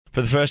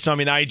for the first time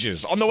in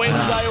ages on the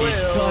Wednesday wheel.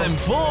 It's time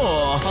for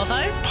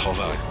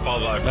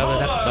Povo.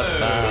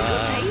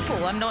 Good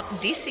people. I'm not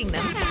dissing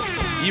them.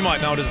 You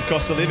might know it as the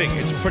cost of living.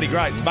 It's pretty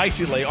great.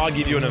 Basically, I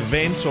give you an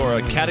event or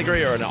a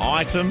category or an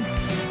item,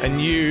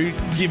 and you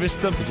give us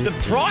the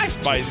price,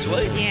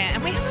 basically. Yeah,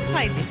 and we haven't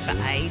played this for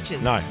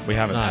ages. No, we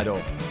haven't at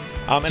all.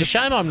 It's a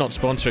shame I'm not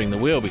sponsoring the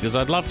wheel because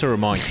I'd love to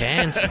remind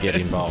Cairns to get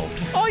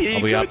involved. Oh, yeah,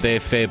 I'll be up there,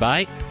 fair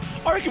bait.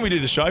 I reckon we do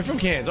the show from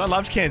Cairns. I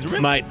loved Cairns.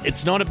 Remember? Mate,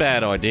 it's not a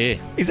bad idea.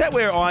 Is that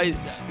where I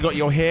got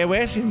your hair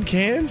wet in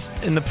Cairns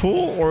in the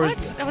pool, or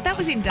What? Oh, that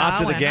was in Darwin.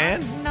 after the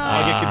GAN? No.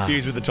 I get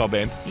confused with the top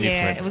end.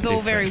 Yeah, it was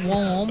all very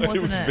warm,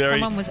 wasn't it? Very-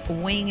 Someone was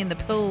weeing in the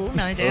pool,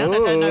 no doubt. I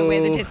don't know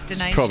where the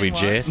destination Probably was.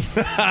 Jess.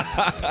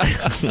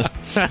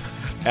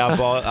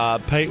 Our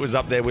Pete was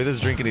up there with us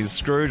drinking his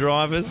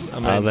screwdrivers. I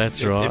mean,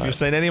 that's if right. you've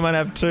seen anyone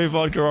have 2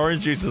 vodka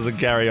orange juices and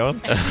carry on,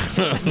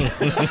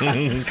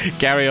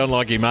 Carry on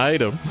like he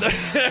made them.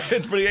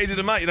 it's pretty easy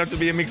to make. You don't have to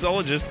be a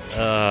mixologist.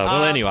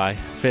 Anyway,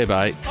 fair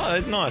bait. Oh,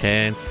 that's nice.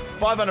 Cairns.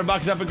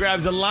 $500 up for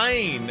grabs.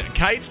 Elaine,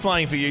 Kate's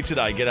playing for you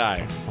today.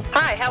 G'day.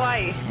 Hi, how are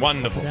you?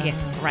 Wonderful.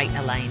 Yes, great,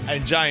 Elaine.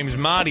 And James,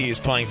 Marty is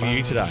playing for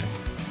you today.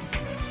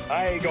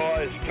 Hey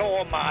guys, come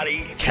on,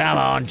 Marty. Come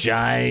on,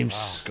 James.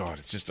 Oh, God,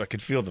 it's just, I can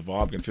feel the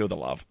vibe, I can feel the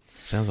love.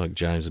 Sounds like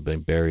James had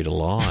been buried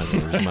alive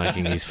and was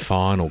making his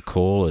final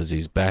call as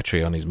his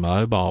battery on his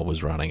mobile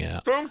was running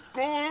out. No,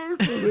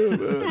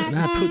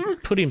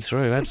 put him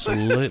through.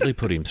 Absolutely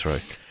put him through.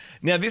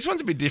 Now, this one's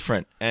a bit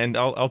different, and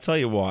I'll tell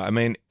you why. I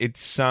mean,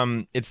 it's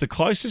the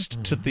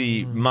closest to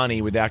the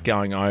money without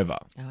going over.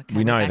 Oh, okay,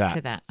 we know we're back that.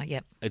 to that. Oh,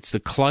 yep. It's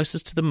the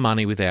closest to the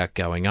money without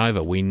going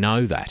over. We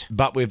know that.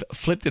 But we've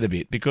flipped it a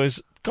bit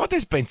because, God,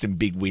 there's been some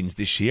big wins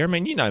this year. I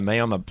mean, you know me,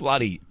 I'm a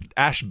bloody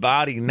Ash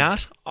Barty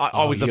nut.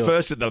 I was the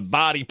first at the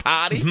Barty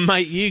party.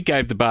 Mate, you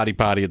gave the Barty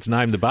party its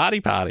name, the Barty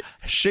party.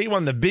 She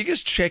won the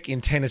biggest check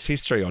in tennis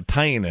history, or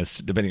tennis,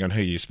 depending on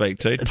who you speak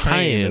to.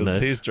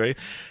 Tennis. History.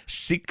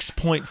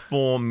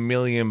 $6.4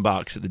 million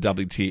at the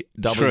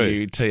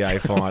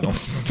WTA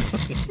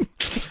finals.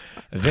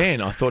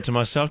 Then I thought to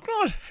myself,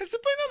 God, has there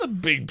been other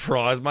big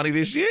prize money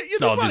this year? Yeah,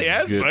 there bloody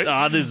has been.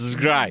 Oh, this is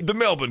great. The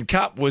Melbourne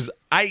Cup was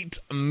 $8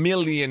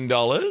 million.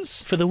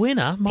 For the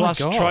winner, my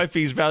Plus God.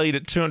 trophies valued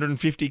at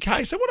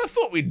 $250K. So what I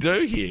thought we'd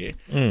do here,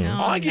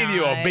 I give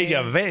you a big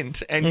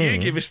event and you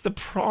give us the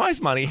prize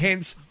money,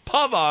 hence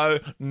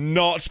Povo,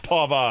 not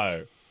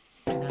Povo.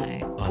 No, I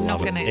I'm not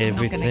love going to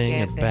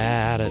everything get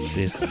about it.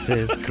 This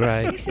is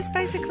great. This is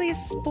basically a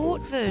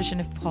sport version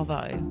of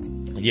Povo.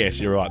 Yes,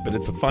 you're right, but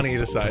it's funny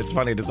to say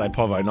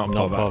Povo, not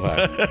Not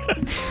Povo.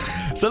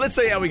 Povo. So let's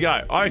see how we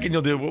go. I reckon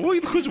you'll do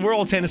it because we're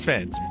all tennis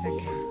fans.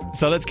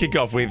 So let's kick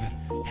off with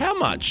how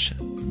much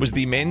was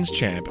the men's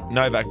champ,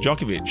 Novak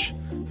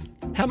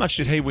Djokovic? How much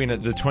did he win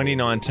at the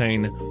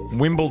 2019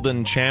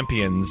 Wimbledon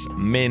Champions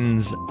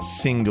men's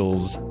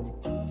singles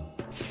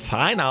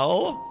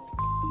final?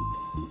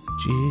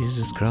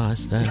 Jesus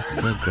Christ,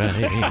 that's a great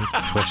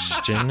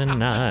question,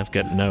 and I've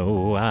got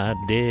no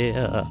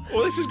idea.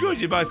 Well, this is good.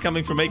 You're both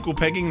coming from equal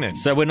pegging then.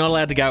 So we're not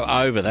allowed to go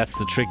over. That's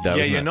the trick, though,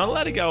 Yeah, isn't you're it? not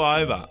allowed to go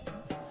over.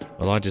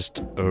 Well, I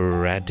just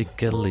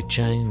radically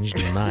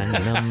changed my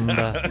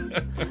number.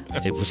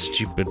 It was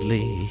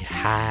stupidly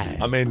high.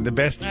 I mean, the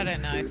best... I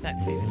don't know if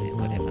that's even it,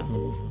 whatever.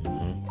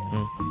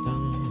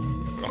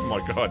 Oh,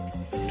 my God.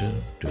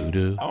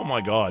 Do-do-do. Oh,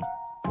 my God.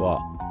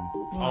 What?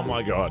 Oh,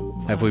 my God.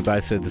 Have we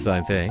both said the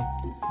same thing?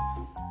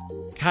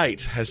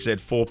 Kate has said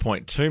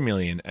 4.2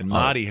 million and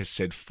Marty has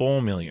said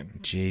 4 million.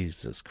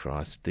 Jesus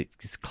Christ.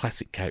 It's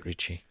classic Kate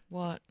Ritchie.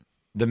 What?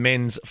 The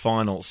men's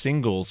final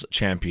singles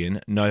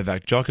champion,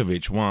 Novak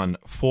Djokovic, won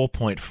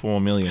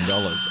 $4.4 million.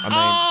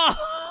 I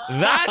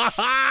mean, that's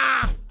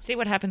See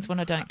what happens when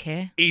I don't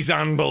care? is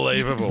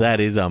unbelievable.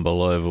 That is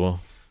unbelievable.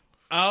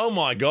 Oh,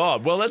 my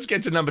God. Well, let's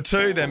get to number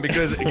 2 then,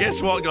 because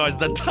guess what, guys?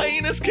 The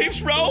tennis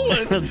keeps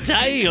rolling.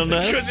 Damn,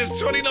 Because it's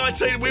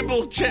 2019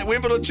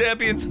 Wimbledon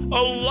champions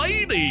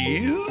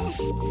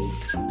ladies.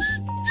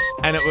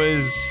 And it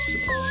was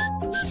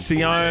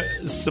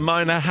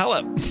Simona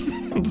Halep.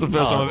 It's the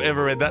first time I've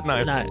ever read that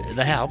name. No,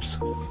 that helps.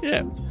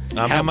 Yeah.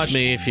 Helps how much?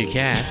 me if you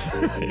can.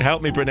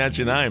 Help me pronounce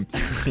your name.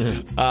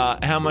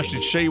 How much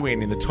did she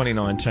win in the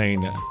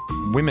 2019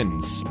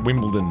 Women's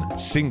Wimbledon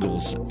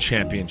Singles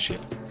Championship?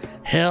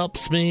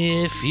 Helps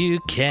me if you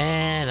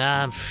can.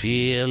 I'm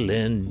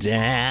feeling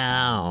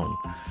down.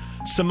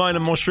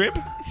 Simona more shrimp?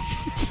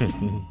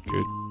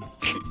 Good.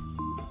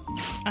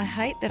 I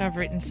hate that I've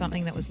written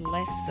something that was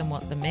less than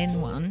what the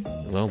men won.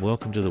 Well,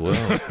 welcome to the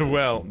world.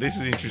 Well, this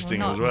is interesting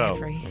Not as well.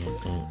 every-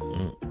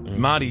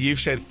 Marty, you've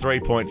said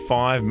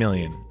 3.5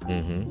 million.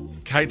 Mm-hmm.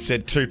 Kate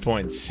said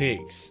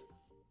 2.6.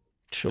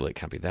 Surely it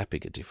can't be that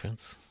big a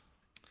difference.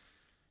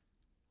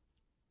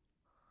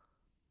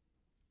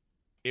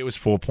 It was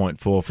 4.4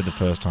 for the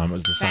first time. It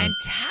was the same.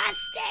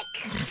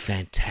 Fantastic!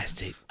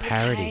 Fantastic.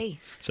 Parody. Okay.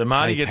 So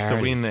Marty Hey, gets the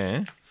parody. win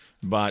there,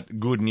 but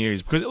good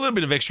news. Because a little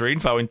bit of extra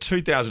info. In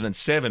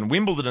 2007,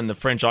 Wimbledon and the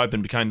French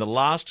Open became the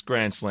last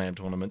Grand Slam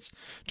tournaments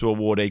to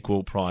award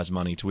equal prize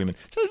money to women.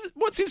 So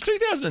what, since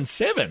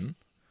 2007?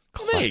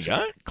 There you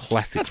go.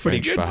 Classic That's pretty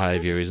French good.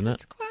 behaviour, isn't it?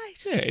 That's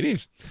great. Yeah, it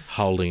is.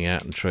 Holding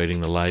out and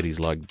treating the ladies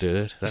like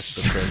dirt. That's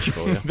the French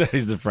for you. That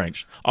is the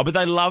French. Oh, but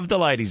they love the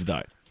ladies,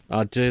 though.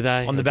 Oh, do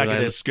they? On the Do back of they-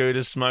 their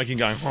scooters, smoking,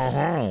 going,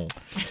 ho.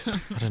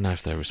 I don't know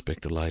if they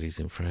respect the ladies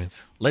in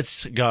France.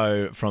 Let's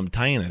go from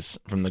tennis,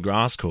 from the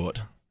grass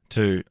court,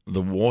 to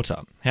the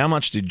water. How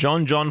much did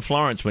John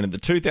Florence win at the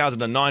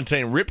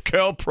 2019 Rip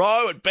Curl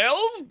Pro at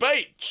Bells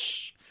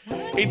Beach?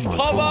 It's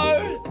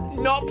Povo,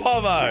 not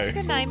Povo.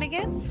 The name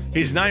again?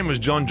 His name was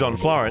John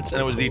Florence,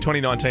 and it was the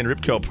 2019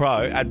 Rip Curl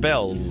Pro at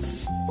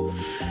Bells.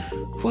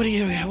 What do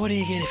you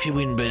get if you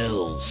win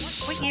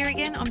bells? What year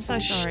again? I'm so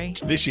sorry.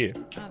 This year.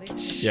 Oh,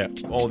 this Yeah,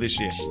 all this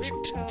year.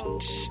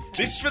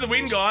 This is for the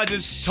win, guys.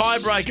 It's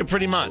tiebreaker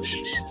pretty much.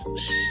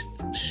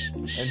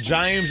 And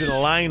James and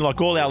Elaine,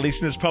 like all our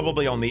listeners,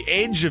 probably on the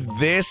edge of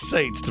their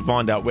seats to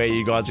find out where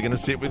you guys are going to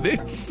sit with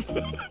this.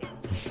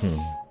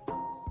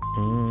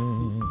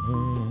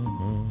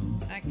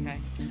 Okay.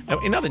 Now,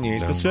 in other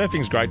news, the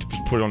surfing's great to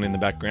put on in the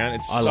background.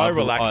 It's so I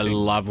relaxing.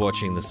 love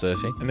watching the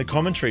surfing. And the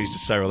commentary is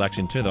just so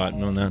relaxing too. They're like,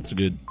 no, that's a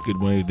good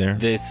mood there.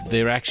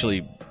 They're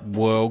actually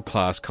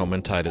world-class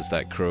commentators,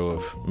 that crew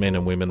of men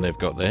and women they've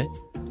got there.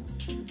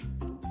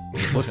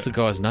 What's the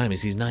guy's name?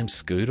 Is his name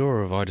Scooter,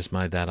 or have I just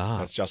made that up?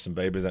 That's Justin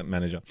Bieber's that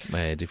manager.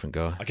 Yeah, different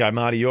guy. Okay,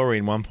 Marty, you're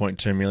in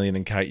 1.2 million,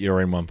 and Kate,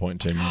 you're in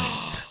 1.2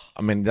 million.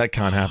 I mean, that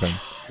can't happen.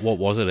 What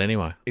was it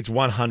anyway? It's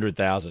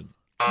 100,000.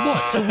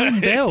 What, to win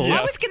bells?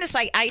 I was going to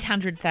say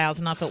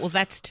 800,000. I thought, well,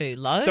 that's too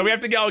low. So we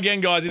have to go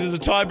again, guys. It is a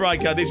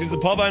tiebreaker. This is the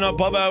Povo Not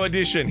Povo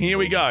edition. Here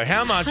we go.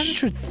 How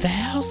much?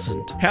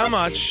 100,000. How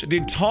much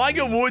did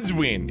Tiger Woods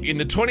win in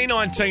the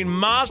 2019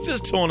 Masters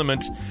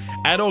tournament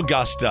at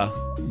Augusta,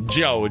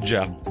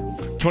 Georgia?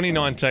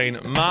 2019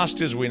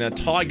 Masters winner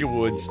Tiger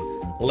Woods.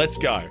 Let's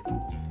go.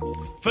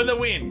 For the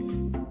win.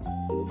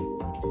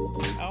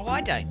 Oh, I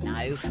don't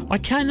know. I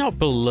cannot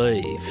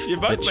believe. You've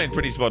both that been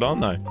pretty spot on,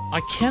 though. I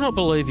cannot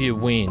believe you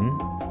win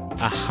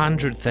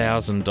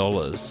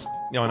 $100,000.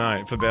 Yeah, I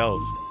know, for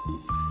bells.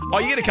 Oh,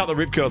 you get a couple of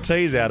Rip Curl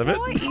tees out of it.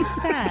 Why is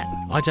that?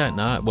 I don't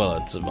know.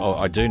 Well,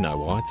 I do know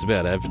why. It's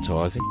about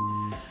advertising.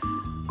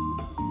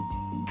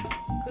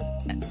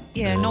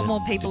 Yeah, not more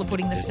people are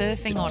putting the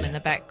surfing on in the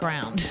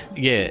background.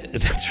 Yeah,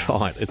 that's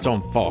right. It's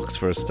on Fox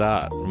for a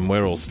start, and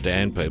we're all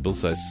stand people,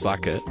 so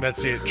suck it.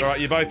 That's it. All right,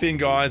 you're both in,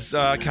 guys.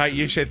 Kate,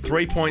 you've said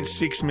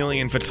 3.6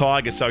 million for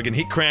Tiger, so we can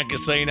hit Crown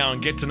Casino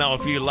and get to know a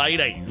few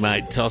ladies.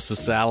 Mate, toss the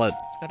salad.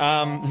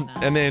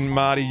 And then,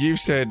 Marty, you've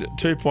said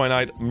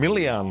 2.8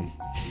 million.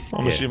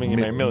 I'm assuming you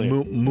mean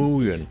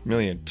million.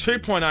 Million.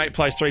 2.8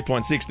 plus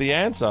 3.6. The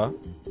answer,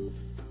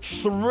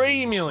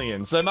 3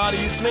 million. So, Marty,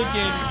 you sneak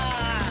in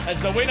as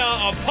the winner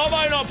of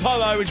Povo Not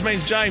Povo, which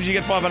means, James, you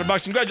get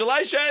 $500.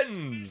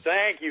 Congratulations.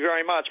 Thank you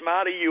very much,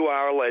 Marty. You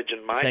are a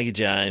legend, mate. Thank you,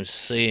 James.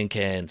 See you in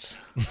Cairns.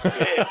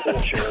 Yeah,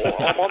 for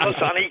sure. I'm on the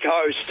sunny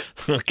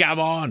coast. Come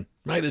on.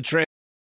 Make the trip.